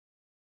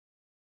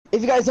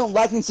If you guys don't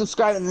like and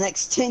subscribe in the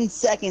next 10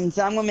 seconds,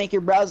 I'm gonna make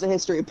your browser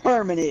history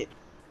permanent.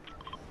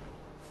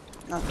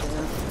 Not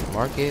there.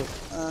 Mark it.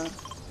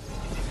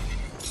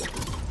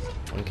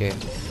 Okay.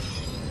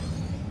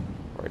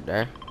 Right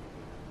there.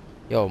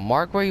 Yo,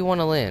 mark where you want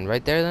to land.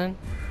 Right there, then.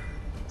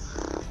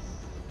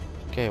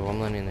 Okay, well, I'm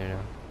landing there now.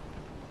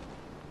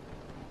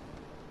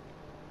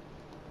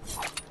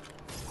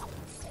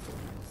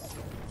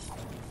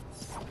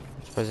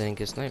 Surprised I didn't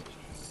get sniped.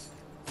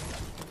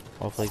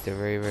 Hopefully at the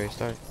very, very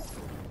start.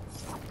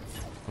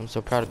 I'm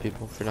so proud of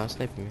people for not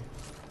sniping me.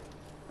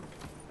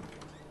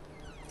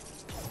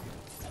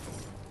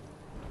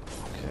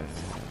 Okay.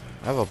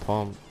 I have a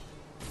pump.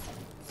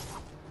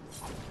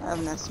 I have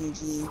an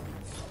SMG.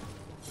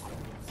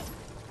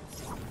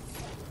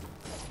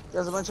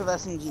 There's a bunch of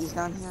SMGs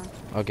down here.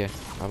 Okay,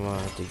 I'm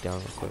gonna dig down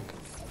real quick.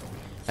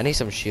 I need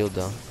some shield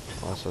though.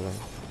 Also then.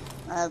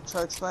 I have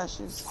chug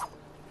splashes.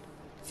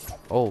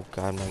 Oh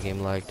god, my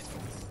game lagged.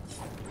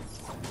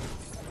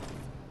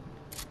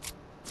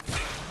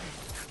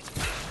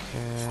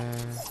 Okay.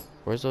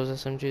 Where's those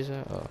SMGs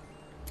at? Oh.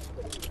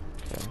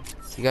 Okay.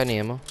 You got any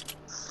ammo?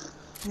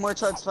 More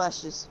chug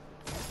splashes.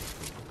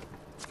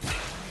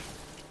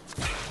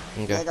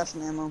 Okay. Yeah, I got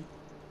some ammo.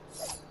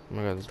 Oh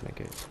my god, let's make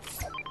it.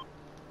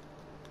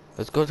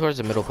 Let's go towards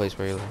the middle place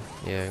where you're.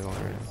 Yeah, you're going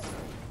right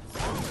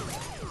now.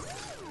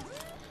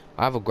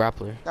 I have a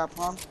grappler. Got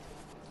pump.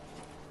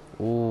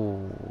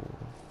 Ooh.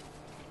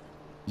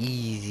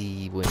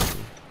 Easy win.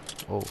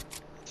 Oh.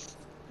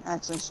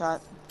 Excellent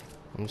shot.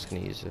 I'm just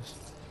gonna use this.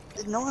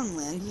 Did no one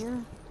land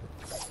here?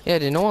 Yeah,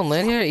 did no one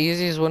land here?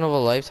 Easiest win of a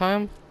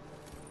lifetime?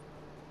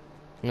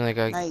 I mean, like,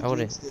 I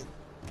wouldn't.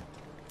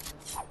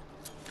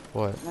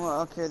 What? Well,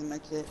 I'll carry the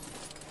med kit.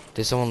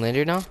 Did someone land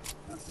here now?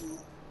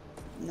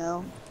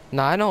 No.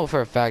 Nah, I know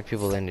for a fact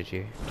people landed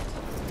here.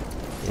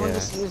 Someone Yeah.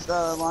 just used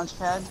the launch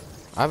pad.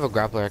 I have a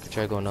grappler. I could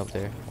try going up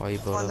there while you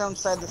build One up. down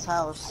inside this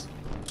house.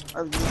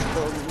 Or this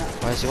building. Oh,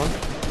 I see one.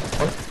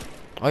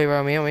 Oh, you're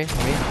on me, on me,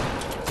 on me.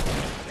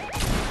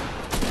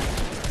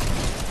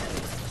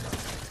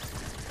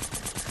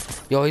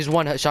 Yo, he's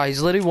one shot.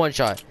 He's literally one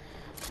shot.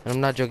 And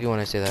I'm not joking when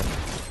I say that.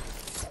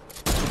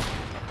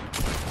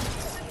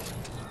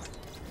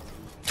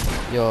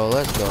 Yo,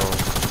 let's go.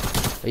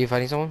 Are you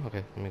fighting someone?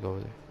 Okay, let me go over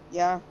there.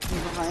 Yeah,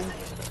 he's behind.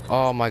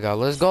 Oh my god,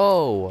 let's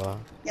go.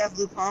 Yeah,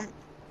 blue pump.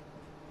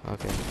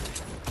 Okay.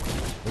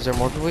 Is there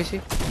more people we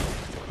see?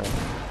 Okay.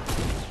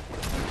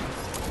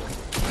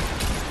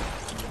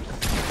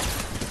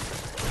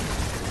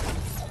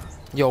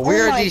 Yo, we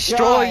are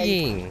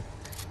destroying.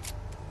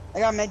 I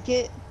got med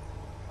kit.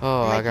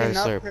 Oh, I got a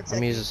Enough, slurp. protect I'm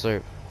me. using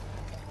slurp.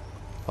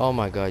 Oh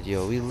my god,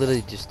 yo, we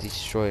literally just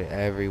destroyed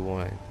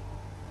everyone.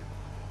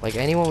 Like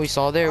anyone we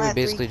saw there, I we had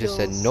 3 basically just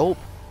said kills. nope.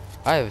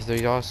 I have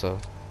 3 also.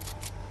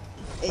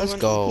 Hey, Let's can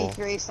go. you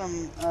carry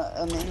some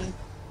a mini?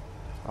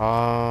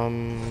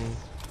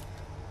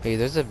 Hey,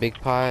 there's a big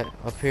pot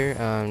up here.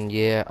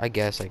 Yeah, I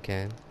guess I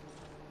can.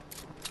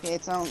 Okay,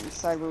 it's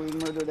outside where we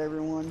murdered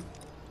everyone.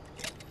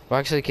 Well,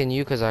 actually, can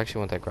you? Cause I actually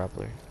want that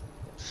grappler.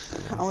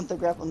 I want the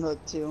grappling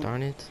hook too.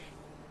 Darn it.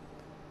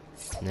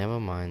 Never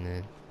mind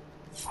then.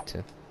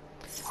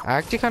 I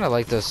actually kind of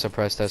like the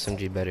suppressed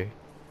SMG better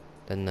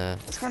than the.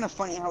 It's kind of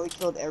funny how we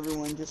killed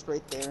everyone just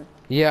right there.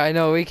 Yeah, I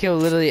know. We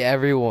killed literally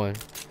everyone.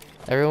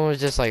 Everyone was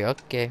just like,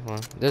 okay,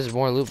 well, there's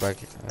more loot back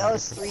here. That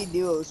was 3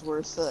 duos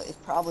worth, so it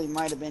probably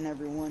might have been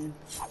everyone.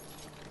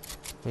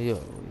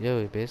 Yo,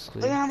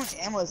 basically. Look at how much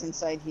ammo is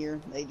inside here.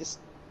 They just.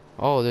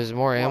 Oh, there's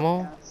more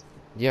ammo. past.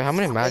 Yeah, how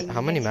many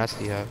How mats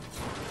do you have?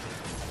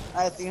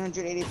 I have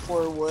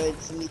 384 wood,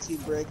 72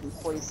 brick, and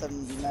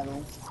 47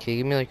 metal. Can you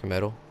give me like your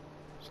metal?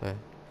 Sorry.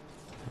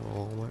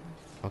 Oh, what?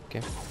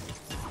 Okay.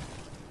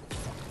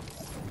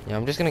 Yeah,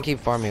 I'm just gonna keep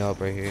farming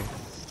up right here.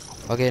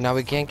 Okay, now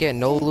we can't get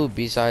no loot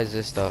besides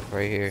this stuff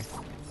right here.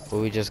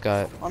 What we just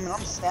got. I mean, I'm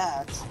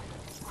stacked.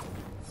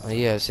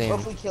 Yeah, same.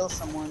 What if we kill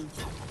someone?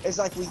 It's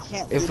like we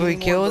can't. If loot we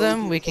anymore, kill but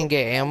them, we can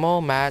get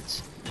ammo,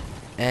 mats,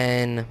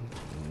 and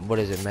what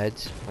is it,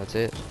 meds? That's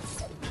it.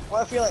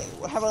 Well, I feel like,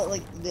 how about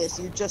like this?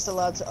 You're just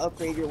allowed to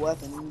upgrade your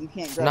weapon. You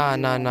can't grab Nah. a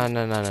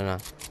new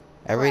one.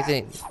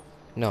 Everything,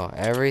 no,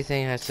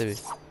 everything has to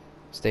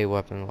stay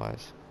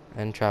weapon-wise,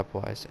 and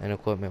trap-wise, and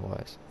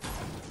equipment-wise.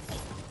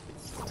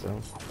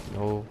 So,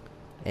 no,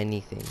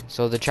 anything.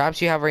 So the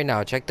traps you have right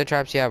now, check the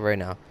traps you have right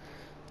now.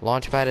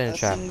 Launchpad and a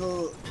trap.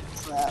 Single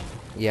trap.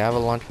 Yeah, I have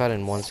a launchpad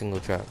and 1 single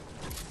trap.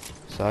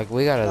 So like,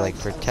 we gotta like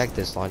protect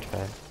this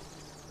launchpad.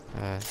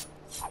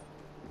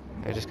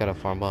 I just gotta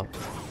farm up.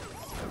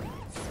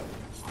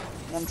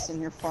 I'm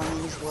sitting here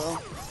farming as well.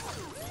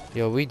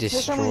 Yo, we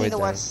This time we need destroyed to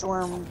watch that.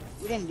 Storm.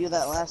 We didn't do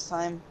that last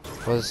time.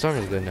 Well, the storm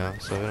is good now,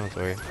 so we don't have to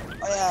worry.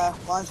 Oh yeah,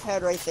 launch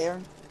pad right there.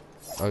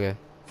 Okay.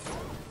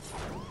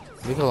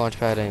 We can launch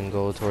pad and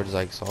go towards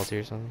like Salty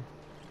or something.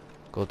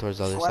 Go towards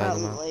the other Why side not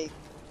of the map. lake?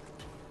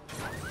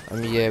 I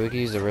mean, yeah, we can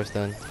use the rift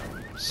then.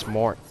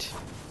 Smart.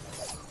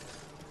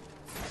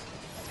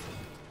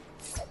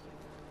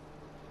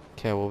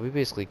 Okay, well, we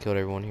basically killed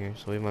everyone here,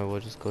 so we might as well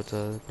just go to the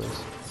other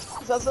place.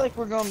 Sounds like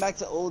we're going back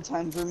to old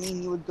times where me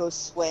and you would go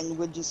sweat and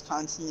would just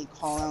constantly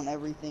call out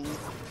everything.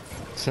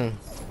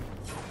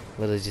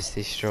 Literally just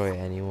destroy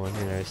anyone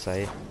in our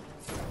sight.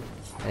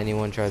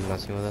 Anyone tries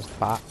messing with us,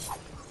 bop,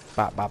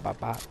 bop, bop, bop,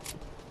 bop.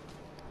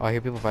 Oh, I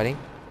hear people fighting.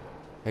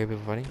 I hear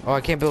people fighting. Oh,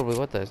 I can't build. Wait,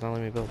 what the? It's not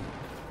letting me build.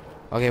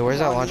 Okay, where's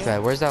that launch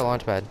pad? Where's that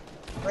launch pad?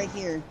 Right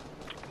here.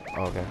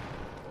 Oh, okay.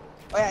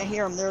 Oh yeah, I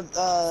hear them. They're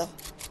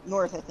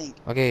north, I think.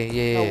 Okay,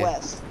 yeah, No, yeah.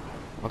 west.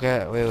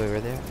 Okay, wait,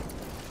 right there.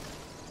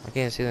 I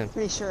can't see them.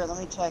 Pretty sure. Let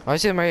me check. Oh, I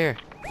see them right here.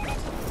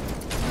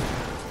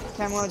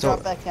 Okay, I'm gonna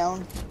drop back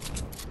down.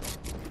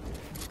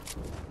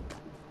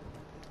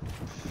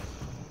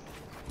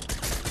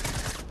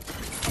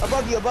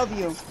 Above you, above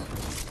you.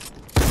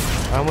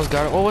 I almost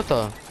got it. Oh, what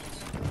the?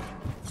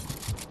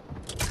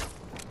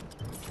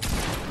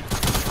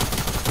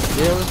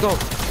 Yeah, let's go.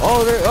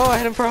 Oh, there. Oh, I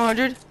hit him for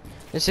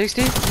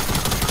 160.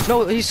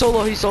 No, he's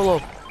solo. He's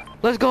solo.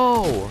 Let's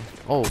go.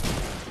 Oh,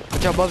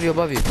 watch out, above you,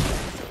 above you.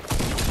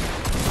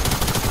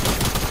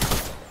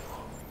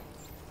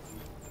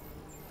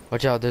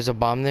 Watch out. There's a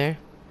bomb there.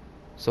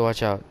 So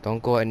watch out.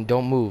 Don't go and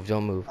don't move.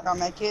 Don't move. I got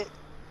my kit.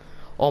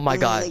 Oh my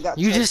God.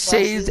 You just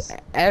saved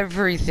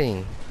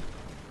everything.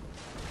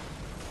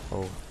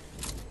 Oh.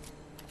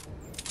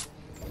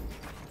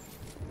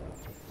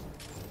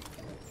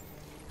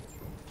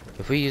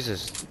 If we use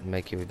this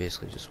medkit, we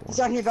basically just won. He's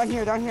down here, down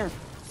here, down here.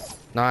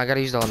 No, I gotta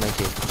use the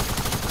medkit.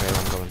 Okay,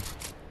 I'm going.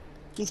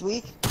 He's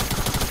weak.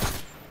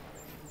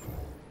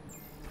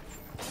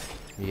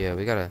 Yeah,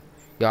 we gotta.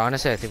 Yeah,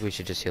 honestly, I think we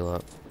should just heal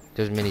up.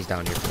 There's minis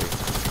down here for you.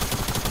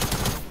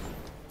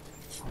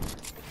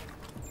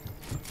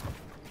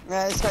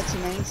 Yeah, it's got 2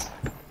 minis.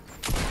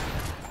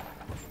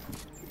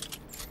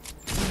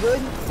 You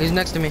good? He's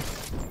next to me.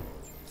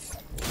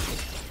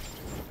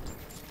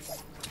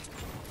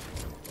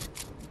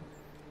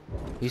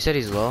 You said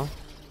he's low?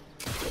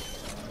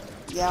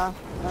 Yeah.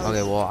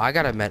 Okay, well, I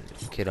gotta med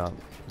kit up.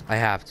 I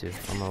have to.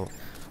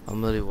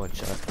 I'm literally one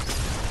shot.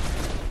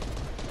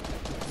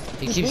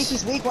 He's weak,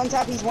 he's weak. One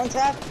tap, he's one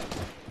tap.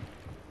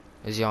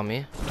 Is he on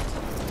me?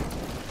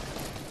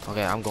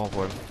 Okay, I'm going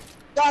for him.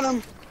 Got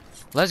him.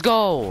 Let's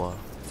go!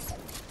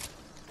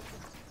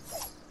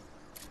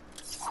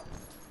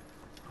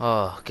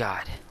 Oh,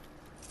 God.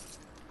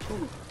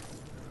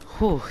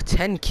 Whew,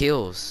 10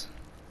 kills.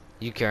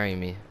 You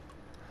carrying me.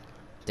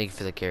 Thank you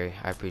for the carry.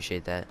 I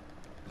appreciate that.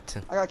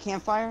 I got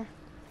campfire.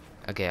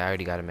 Okay, I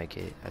already gotta make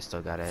it. I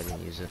still gotta I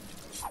didn't use it.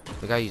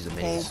 We gotta use the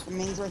Okay, minis. the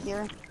minis right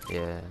here.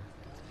 Yeah.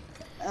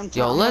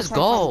 Yo, let's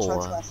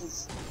go!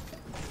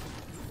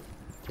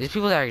 These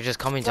people that are just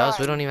coming to us,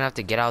 we don't even have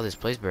to get out of this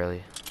place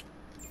barely.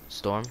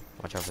 Storm,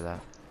 watch out for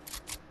that.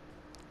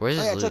 Where's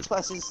his loot? Touch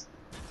glasses.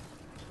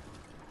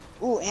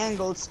 Ooh, and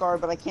gold scar,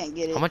 but I can't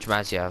get it. How much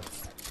mats do you have?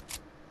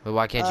 Wait,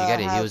 why can't you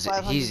get it?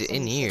 He's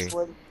in here.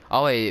 Wood.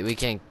 Oh wait, we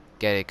can't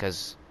get it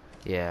because,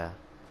 yeah,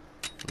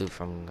 loot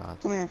from God.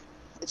 Come here.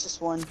 It's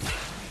just one.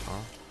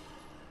 Huh?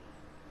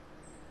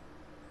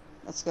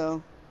 Let's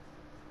go.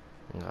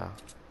 Yeah.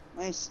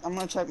 Nice. I'm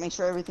gonna check, make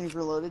sure everything's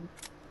reloaded.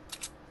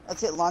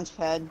 That's it, launch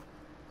pad.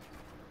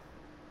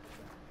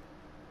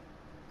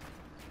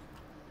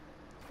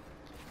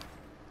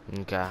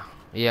 Okay.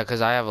 Yeah,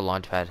 cause I have a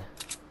launch pad.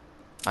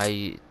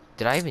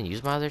 Did I even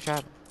use my other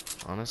trap?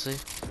 Honestly,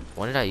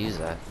 when did I use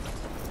that?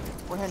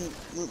 We're heading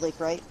Loot Lake,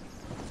 right?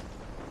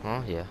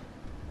 Oh yeah.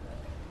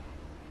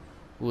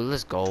 Ooh,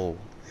 let's go.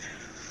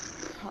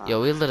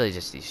 Yo, we literally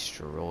just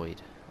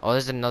destroyed. Oh,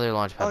 there's another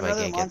launch pad, but I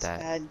can't get that.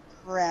 Pad.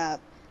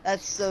 Crap.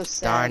 That's so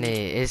sad. Darn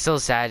it. It's so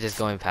sad just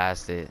going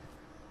past it.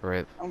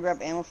 Rip. I'm gonna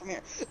grab ammo from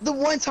here. The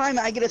one time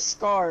I get a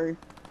scar.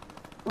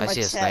 I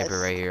see a sniper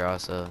right here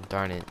also.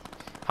 Darn it.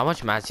 How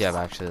much mats do you have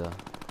actually though?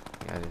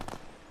 Yeah, I do.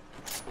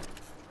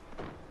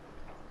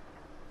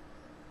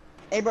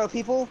 Hey bro,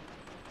 people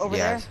over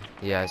there.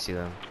 Yeah, I see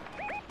them.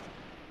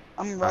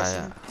 I'm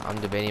rushing. I'm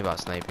debating about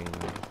sniping.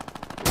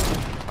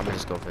 I'm gonna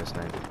just go for a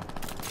snipe.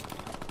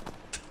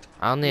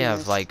 I only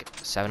have like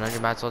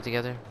 700 mats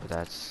altogether, but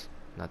that's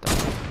not that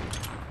much.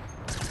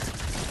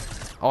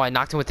 Oh, I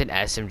knocked him with an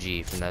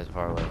SMG from that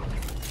far away.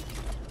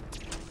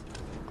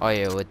 Oh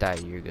yeah, with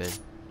that you're good.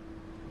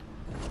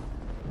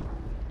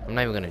 I'm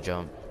not even gonna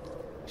jump.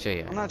 Show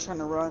you. I'm not trying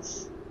to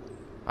rush.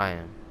 I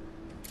am.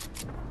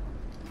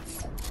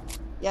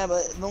 Yeah,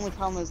 but the only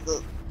problem is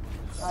the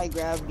high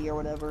gravity or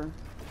whatever.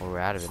 Well, we're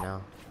out of it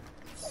now.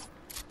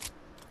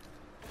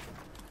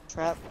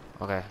 Trap.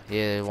 Okay,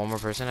 yeah, one more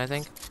person I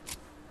think.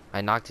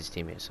 I knocked his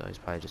teammate, so he's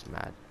probably just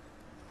mad.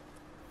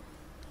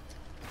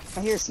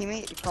 I hear his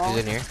teammate crawling.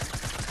 He's in here.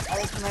 I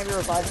think he might be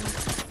reviving.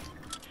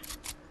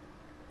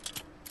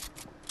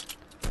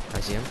 I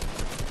see him.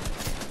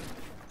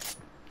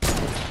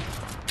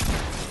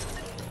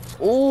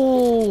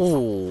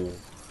 Oh!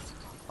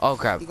 Oh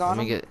crap! Let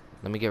me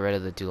get rid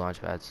of the 2 launch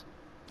pads.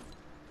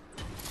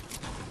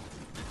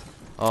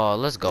 Oh,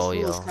 let's go,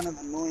 yo. This is kind of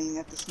annoying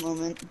at this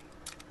moment.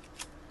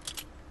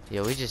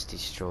 Yo, we just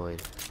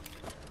destroyed.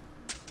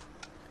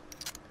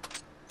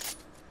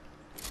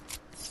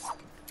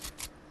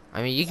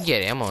 I mean, you can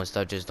get ammo and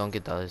stuff, just don't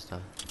get the other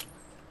stuff.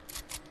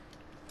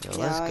 Yo, Yeah,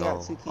 let's I go.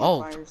 got 2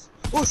 Oh, campfires.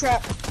 Oh,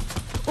 trap!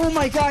 Oh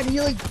my god,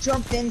 he like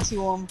jumped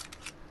into him.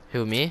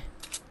 who, me?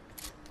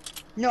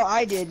 No,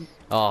 I did.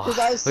 Oh, Because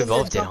I was we sitting there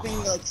both did. jumping,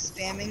 like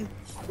spamming.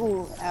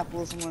 Ooh,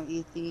 apples, I'm gonna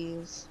eat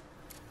these.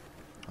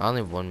 I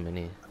only have 1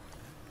 minute.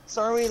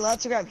 So are we allowed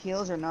to grab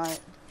heals or not?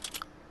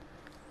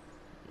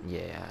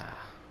 Yeah.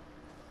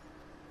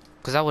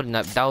 Cause that would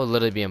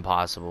literally be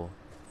impossible.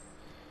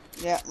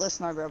 Yeah, let's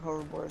not grab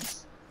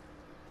hoverboards.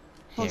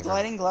 Oh, Yeah,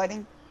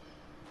 gliding.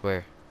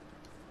 where?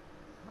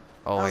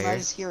 Oh, I don't know, I here.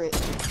 just hear it.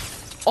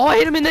 Oh, I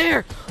hit him in the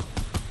air.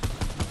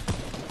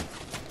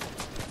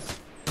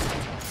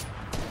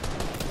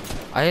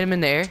 I hit him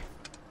in the air.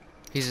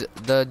 He's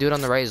the dude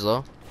on the right is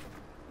low.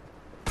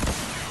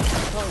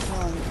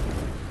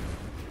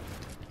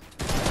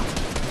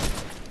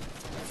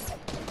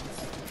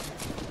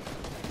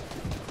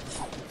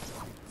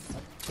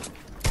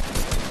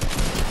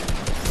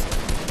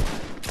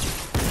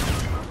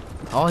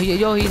 Oh,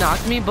 healing. Oh, he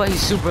knocked me, but he's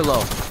super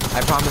low.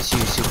 I promise you,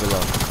 he's super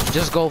low.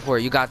 Just go for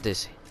it. You got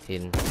this,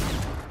 Hayden.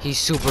 He's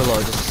super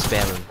low. Just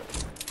spam him.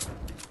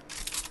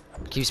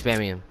 Keep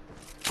spamming him.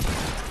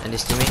 And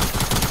this teammate.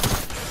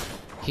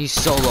 He's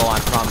so low. I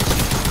promise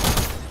you.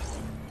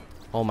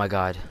 Oh my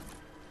god.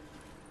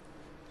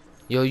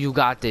 Yo, you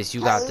got this.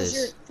 You got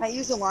this. Can I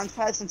use the launch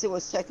pad since it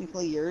was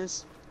technically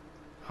yours?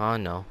 Huh?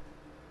 No.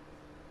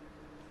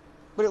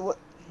 But it was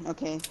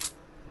okay.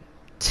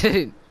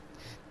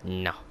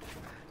 No.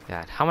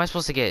 God, how am I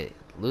supposed to get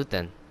loot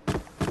then?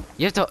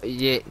 You have to.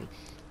 Yeah.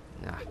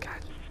 Nah, God.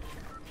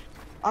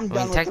 I'm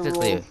done with the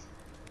rule.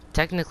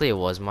 Technically, it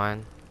was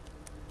mine.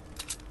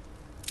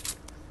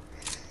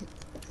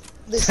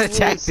 This rule is too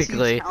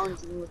Technically,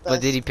 challenging with but us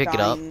did he pick it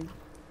up? dying.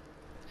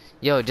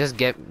 Yo, just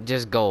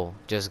go.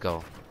 Just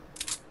go.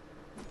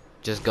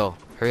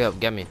 Hurry up,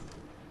 get me.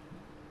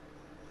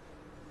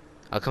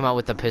 I'll come out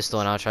with the pistol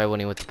and I'll try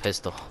winning with the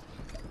pistol.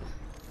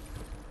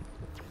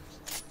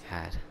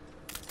 God.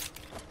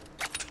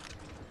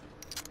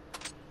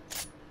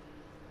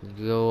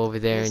 You go over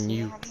there and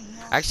you...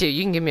 Actually,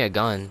 you can give me a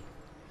gun.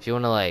 If you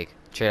want to, like,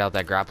 trade out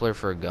that grappler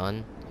for a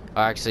gun.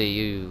 Or actually,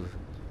 you...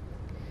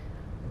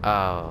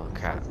 Oh,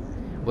 crap.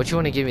 What you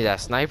want to give me?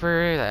 That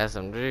sniper? That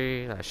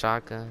SMG? That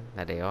shotgun?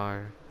 That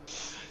AR?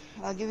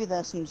 I'll give you the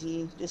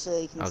SMG, just so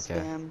you can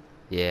spam.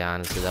 Yeah,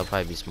 honestly, that'll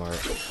probably be smart.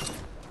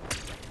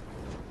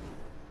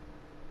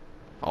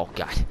 Oh,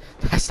 God.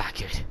 That's not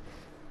good.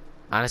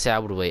 Honestly, I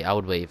would wait. I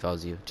would wait if I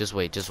was you. Just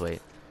wait.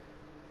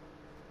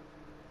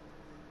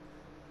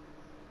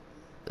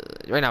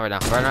 Right now.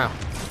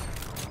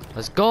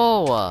 Let's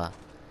go.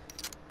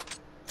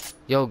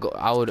 Yo, go.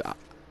 I would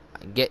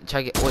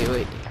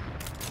wait.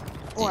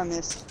 Oh, I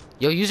missed.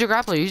 Yo, use your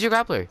grappler.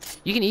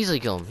 You can easily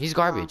kill him. He's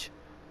garbage.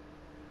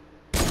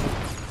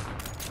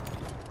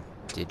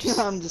 Dude,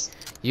 just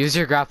use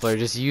your grappler.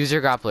 Just use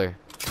your grappler.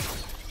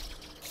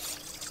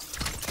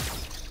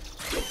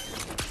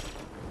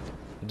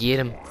 Get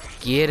him.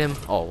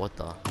 Oh, what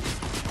the?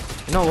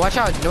 No, watch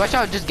out.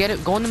 Just get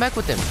it. Go in the mech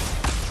with him.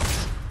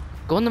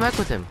 Go in the mech.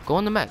 Hurry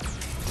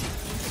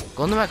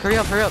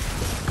up.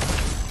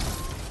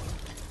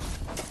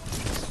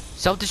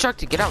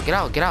 Self-destruct. Get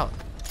out.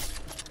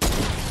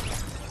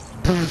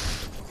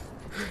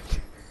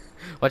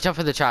 Watch out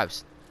for the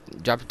traps.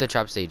 Drop the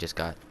traps that you just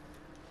got.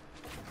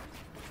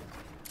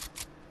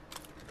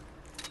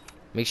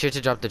 Make sure to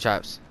drop the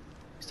traps.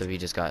 Stuff you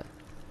just got.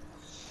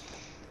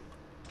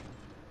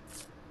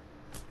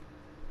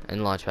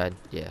 And launch pad.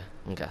 Yeah.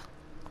 Okay.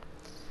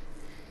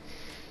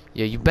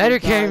 Yo, you better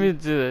carry me to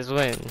this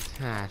win.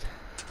 God.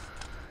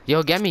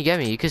 Yo, get me.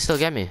 You can still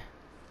get me.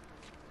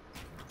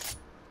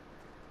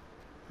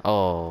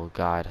 Oh,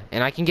 God.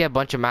 And I can get a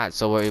bunch of mats,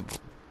 so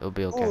it'll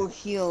be okay. Oh,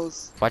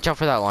 heals. Watch out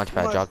for that launch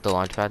pad. Drop the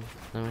launch pad.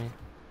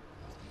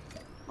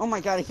 Oh my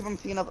god, I keep on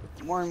picking up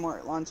more and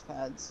more launch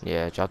pads.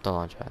 Yeah, drop the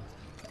launch pad.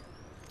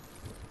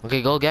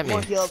 Okay, go get me.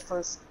 More heal up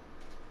first.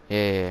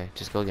 Yeah.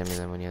 Just go get me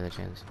then when you have the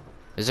chance.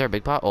 Is there a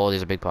big pot? Oh,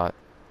 there's a big pot.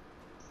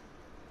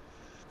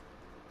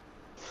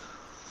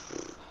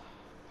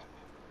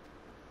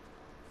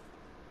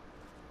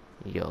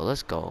 Yo,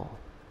 let's go.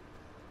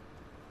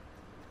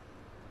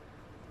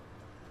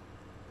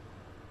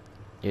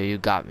 Yo, you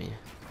got me.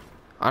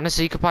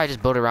 Honestly, you could probably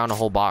just build around a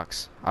whole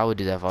box. I would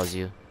do that if I was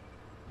you.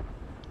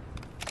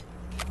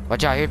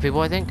 Watch out here,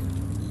 people, I think.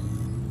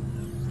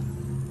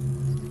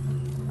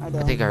 I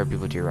think I heard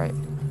people to your right.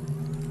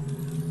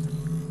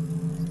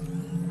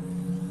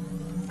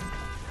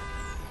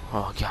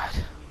 Oh, God.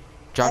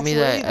 Drop me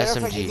that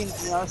SMG.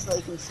 So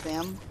you can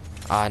spam.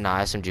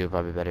 Nah, SMG would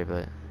probably be better,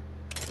 but...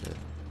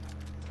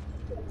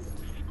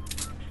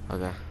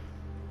 Okay.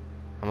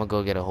 I'm gonna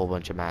go get a whole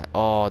bunch of mats.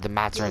 Oh, the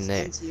mats are in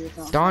there.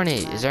 Darn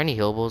it. Is there any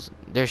healables?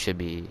 There should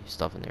be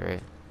stuff in there,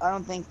 right? I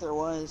don't think there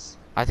was.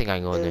 I think I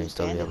can go in there and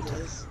still be able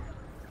to.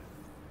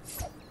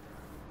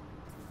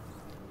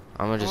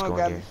 I'm gonna just go in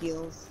grab here. The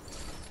heals.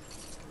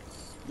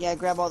 Yeah,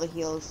 grab all the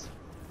heals.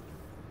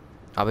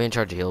 I'll be in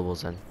charge of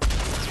healables then.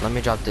 Let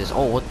me drop this.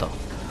 Oh, what the?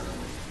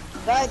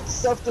 That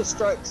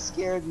self-destruct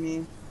scared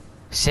me.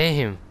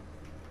 Same.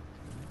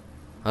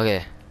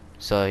 Okay.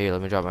 So here,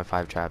 let me drop my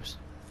 5 traps.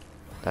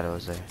 Thought it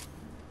was there.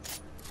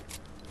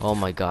 Oh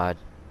my god.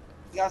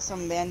 You got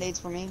some band-aids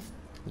for me?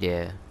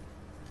 Yeah.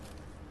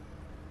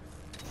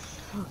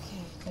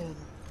 Okay, good.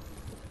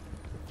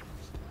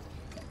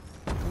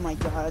 Oh my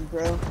god,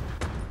 bro.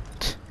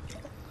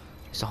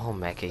 It's a whole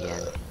mech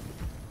again.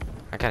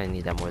 I kinda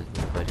need that more than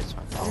you, but it's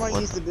fine. I'm gonna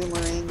use the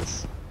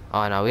boomerangs.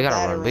 Oh no, we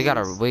gotta run. We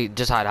gotta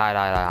just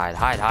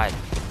hide.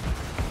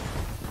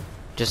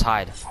 Just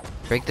hide.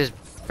 Break this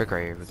brick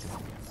right here.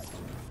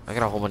 I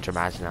got a whole bunch of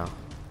mats now.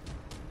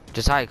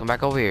 Just hide, come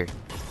back over here.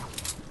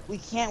 We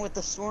can't with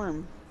the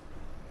storm.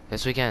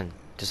 Yes we can.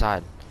 Just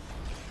hide.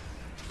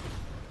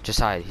 Just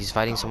hide. He's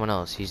fighting someone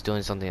else. He's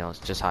doing something else.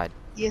 Just hide.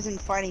 He isn't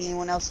fighting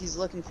anyone else, he's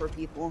looking for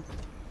people.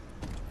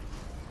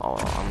 Oh,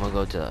 I'm gonna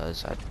go to the other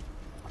side.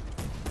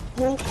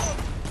 Oh.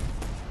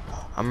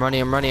 I'm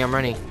running.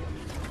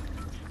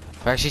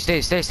 Actually,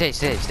 stay. Just stay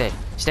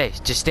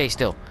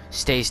still.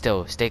 Stay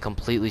still. Stay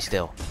completely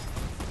still.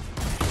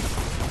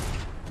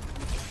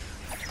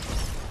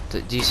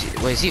 Do you see?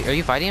 Wait, are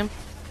you fighting him?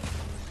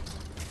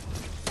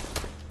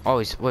 Oh,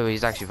 wait,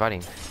 he's actually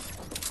fighting.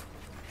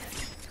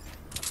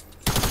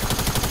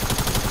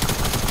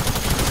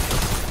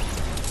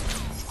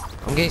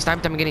 I'm getting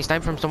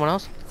sniped from someone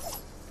else.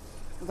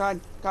 God,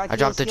 I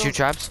dropped the 2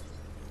 traps.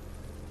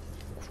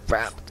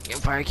 Crap, the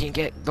campfire can't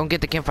get. Don't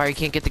get the campfire. You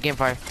can't get the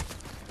campfire.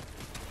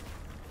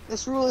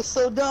 This rule is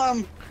so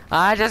dumb.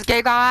 I just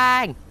keep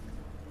going.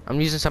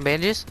 I'm using some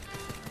bandages.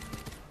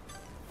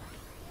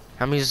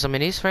 I'm using some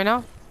minis right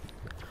now.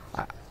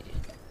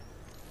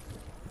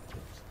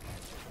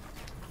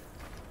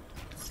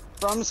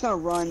 Bro, I'm just gonna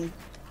run.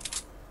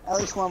 At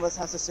least one of us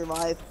has to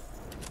survive.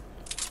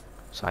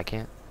 So I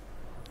can't.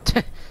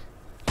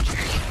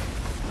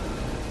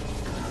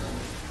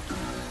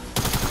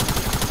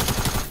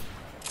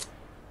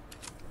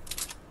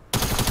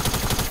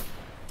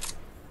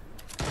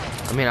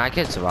 I mean, I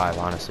could survive,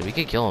 honestly. We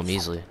could kill him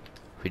easily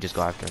if we just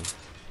go after him.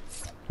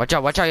 Watch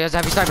out, he has a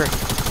heavy sniper.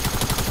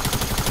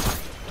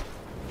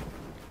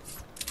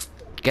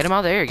 Get him out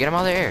of the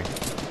air,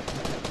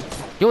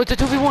 Yo, it's a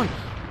 2v1.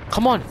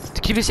 Come on,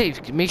 to keep it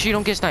safe. Make sure you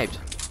don't get sniped.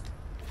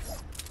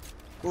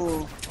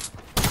 Ooh.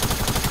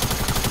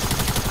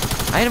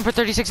 I hit him for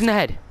 36 in the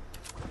head.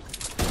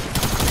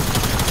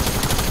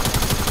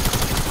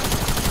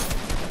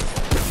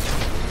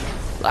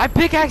 I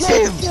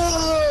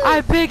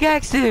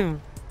pickaxed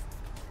him.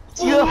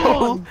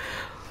 Yo,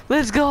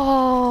 let's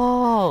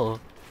go.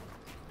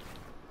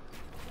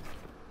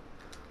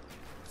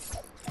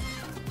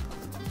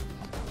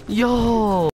 Yo.